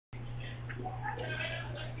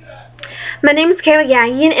My name is Kayla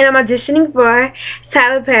Gallien, and I'm auditioning for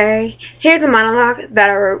Tyler Perry. Here's a monologue that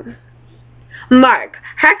I wrote. Mark,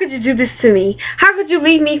 how could you do this to me? How could you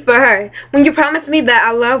leave me for her when you promised me that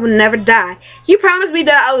our love will never die? You promised me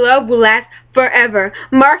that our love will last forever.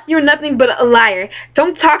 Mark, you're nothing but a liar.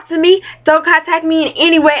 Don't talk to me. Don't contact me in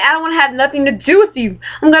any way. I don't want to have nothing to do with you.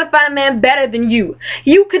 I'm going to find a man better than you.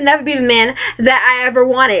 You could never be the man that I ever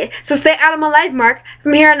wanted. So stay out of my life, Mark.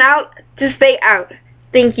 From here on out, just stay out.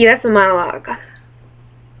 Thank you. That's a monologue.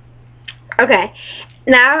 Okay.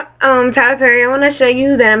 Now, Tyler Perry, I want to show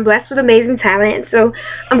you that I'm blessed with amazing talent, so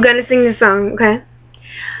I'm going to sing this song, okay?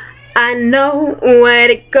 I know where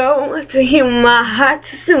to go to heal my heart,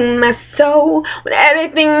 to soothe my soul, when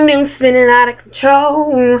everything is spinning out of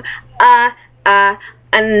control.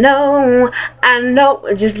 I know,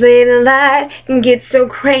 just living life can get so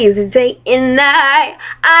crazy day and night.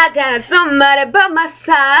 I got somebody by my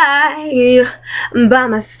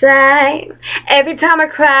side, every time I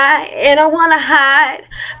cry and I wanna hide,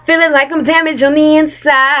 feeling like I'm damaged on the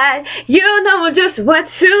inside. You know just what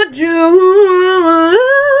to do.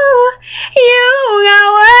 You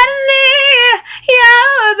got what I need.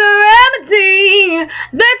 You're the remedy.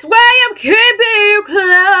 That's why I'm keeping you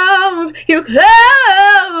close. You close.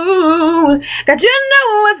 God, you know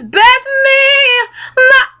what's best for me,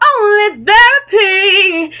 my only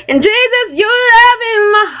therapy. And Jesus, you love in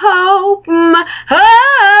my hope, my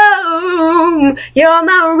home. You're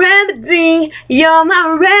my remedy, you're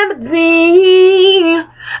my remedy.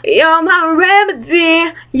 You're my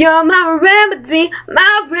remedy, you're my remedy,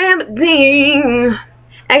 my remedy.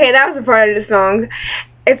 Okay, that was a part of the song.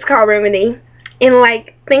 It's called Remedy. And,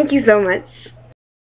 like, thank you so much.